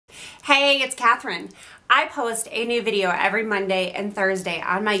Hey, it's Catherine. I post a new video every Monday and Thursday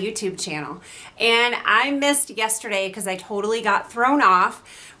on my YouTube channel, and I missed yesterday because I totally got thrown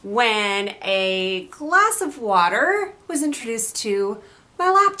off when a glass of water was introduced to my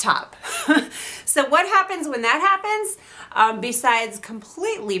laptop. So what happens when that happens? Besides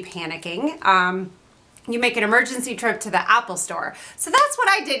completely panicking, you make an emergency trip to the Apple store. So that's what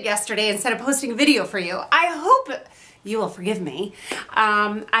I did yesterday instead of posting a video for you. I hope you will forgive me.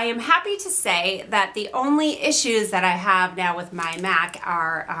 I am happy to say that the only issues that I have now with my Mac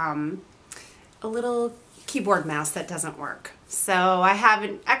are a little keyboard mouse that doesn't work. So I have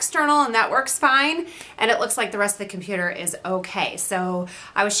an external and that works fine, and it looks like the rest of the computer is okay. So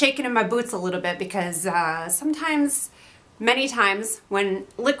I was shaking in my boots a little bit because many times when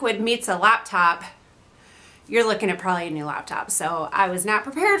liquid meets a laptop, you're looking at probably a new laptop. So I was not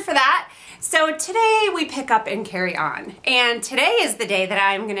prepared for that. So today we pick up and carry on. And today is the day that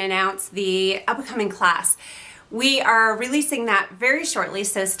I'm going to announce the upcoming class. We are releasing that very shortly,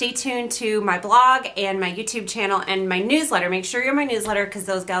 so stay tuned to my blog and my YouTube channel and my newsletter. Make sure you're in my newsletter because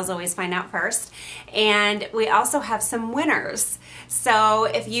those gals always find out first. And we also have some winners. So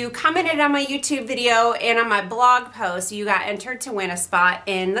if you commented on my YouTube video and on my blog post, you got entered to win a spot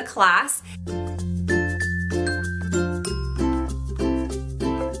in the class.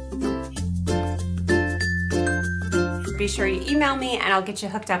 Be sure you email me and I'll get you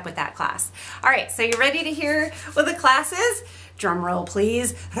hooked up with that class. All right, so you ready to hear what the class is? Drum roll,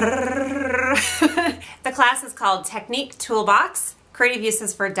 please. The class is called Technique Toolbox, Creative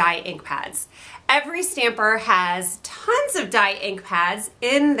Uses for Dye Ink Pads. Every stamper has tons of dye ink pads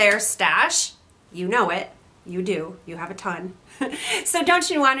in their stash. You know it. You do. You have a ton. So don't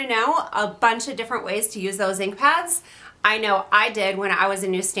you want to know a bunch of different ways to use those ink pads? I know I did when I was a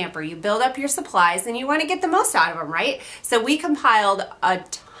new stamper. You build up your supplies and you want to get the most out of them, right? So we compiled a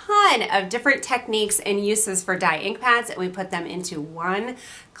ton of different techniques and uses for dye ink pads and we put them into one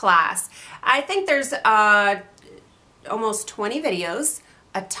class. I think there's almost 20 videos,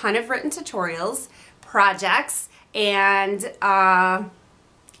 a ton of written tutorials, projects, and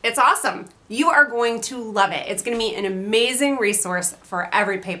it's awesome. You are going to love it. It's going to be an amazing resource for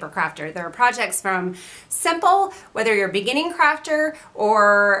every paper crafter. There are projects from simple, whether you're a beginning crafter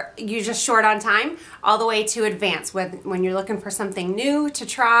or you just short on time, all the way to advanced when you're looking for something new to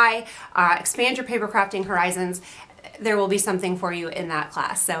try, expand your paper crafting horizons. There will be something for you in that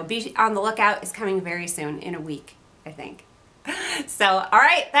class. So be on the lookout. It's coming very soon, in a week, I think. So, all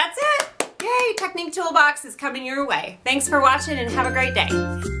right, that's it. Yay, Technique Toolbox is coming your way. Thanks for watching and have a great day.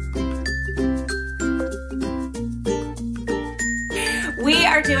 We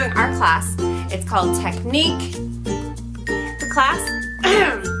are doing our class. It's called Technique. The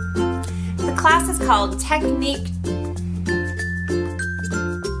class is called Technique